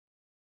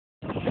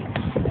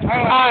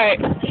Alright,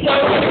 so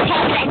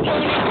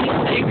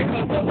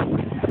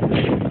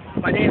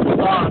my name is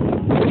Bob.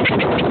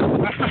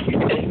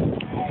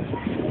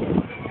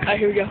 Alright,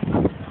 here we go.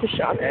 The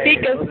shot.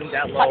 Speakers.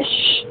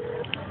 Shh.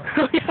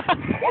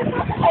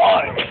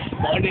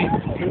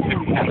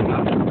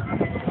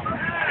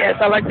 Yes,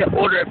 I'd like to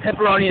order a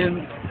pepperoni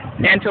and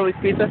anchovies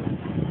pizza.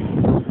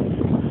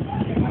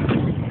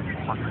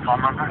 What's the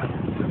phone number?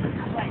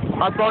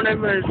 My phone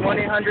number is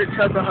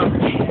 1-800-CHUCK-A-HUMP.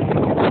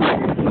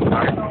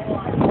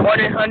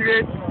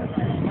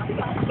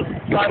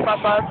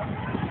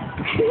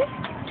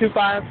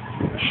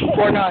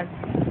 1-800-555-2549.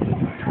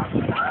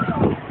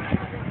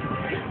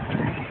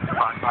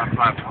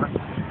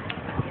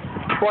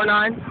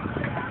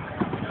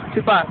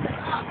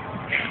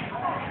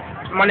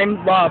 4925. My name is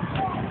Bob.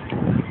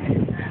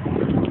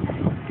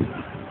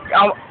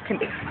 Can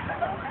I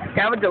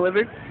have it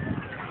delivered?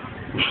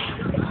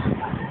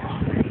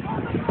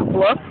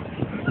 Hello?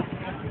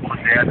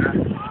 What's the address?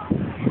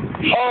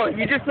 Oh,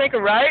 you just make a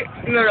right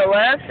and then a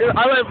left.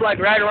 I live like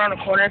right around the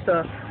corner,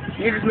 so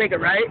you just make a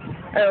right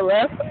and a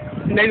left,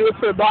 and then you look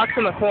for the box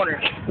in the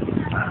corner.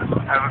 Have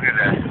a good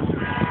day.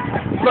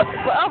 But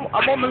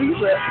I'm on the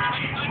leaflet.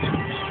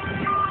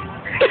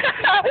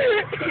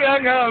 You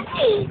hung up.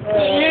 You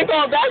didn't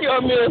call back, you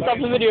want me to stop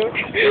the video.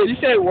 You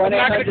said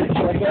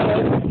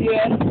 1-800-CHUCK-A-HUMP?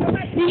 Yeah.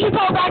 You should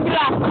call back and be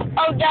like,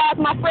 oh guys,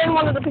 my friend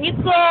wanted a pizza.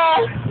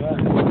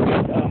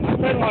 My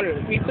friend wanted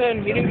a pizza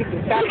and he didn't get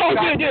the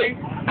satisfaction.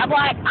 I'm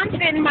like, I'm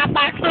sitting in my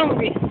box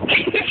hungry.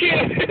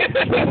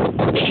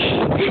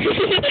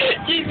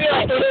 She'd be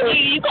like, hey,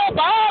 you call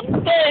Bob?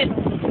 Then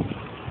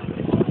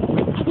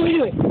what are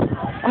you doing?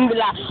 I'm gonna be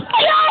like,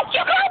 hey guys, you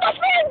call my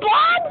friend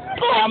Bob?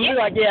 I'm gonna be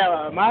like,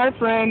 yeah, my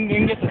friend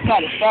didn't get the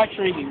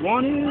satisfaction he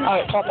wanted.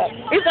 Alright, stop that.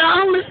 It's an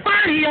homeless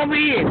party over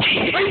here.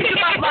 Let me do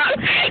my box.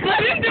 Let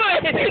him do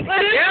it.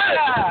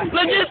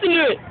 Let Justin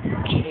do it.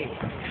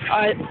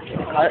 Alright,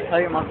 I'll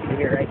tell your mom to be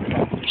here right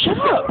now. Shut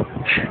up.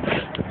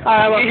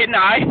 Alright, well, you hitting the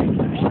eye?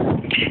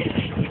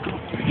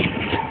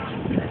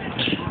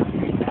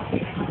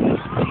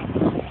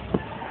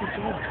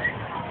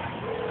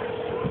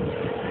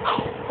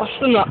 I'll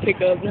still not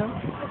pick up now.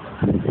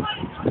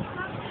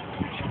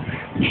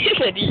 He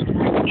said he.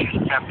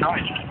 Yeah, tell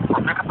me.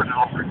 Or pick up a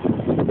delivery.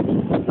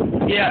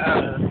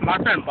 Yeah, my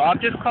friend Bob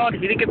just called. He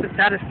didn't get the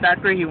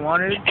satisfactory he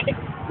wanted.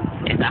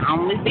 It's a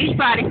homeless beach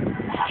party.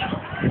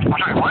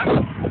 Sorry, what?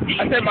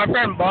 I said my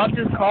friend Bob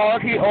just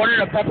called. He ordered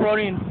a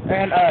pepperoni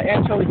and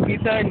anchovy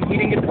pizza, and he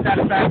didn't get the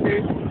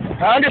satisfactory.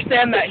 I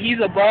understand that he's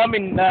a bum,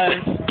 and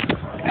I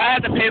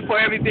have to pay for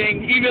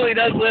everything. He really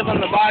does live on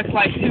the box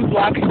like 2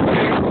 blocks from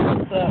here.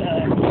 So,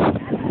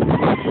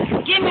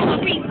 Give me the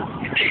pizza.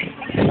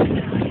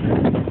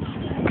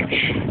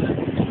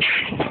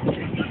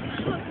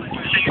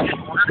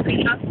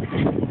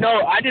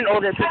 no, I didn't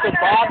order a pizza.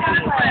 Bob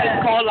just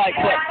called like,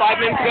 what, 5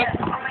 minutes ago?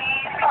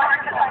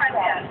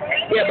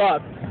 Yeah,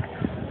 Bob.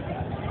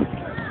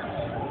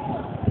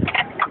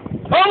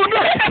 Oh, no!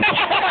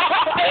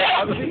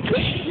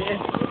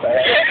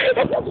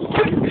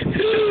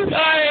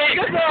 Alright,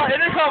 good on.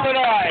 Intercom went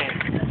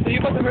on. So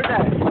you must have heard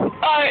that.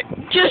 Alright,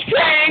 just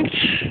saying.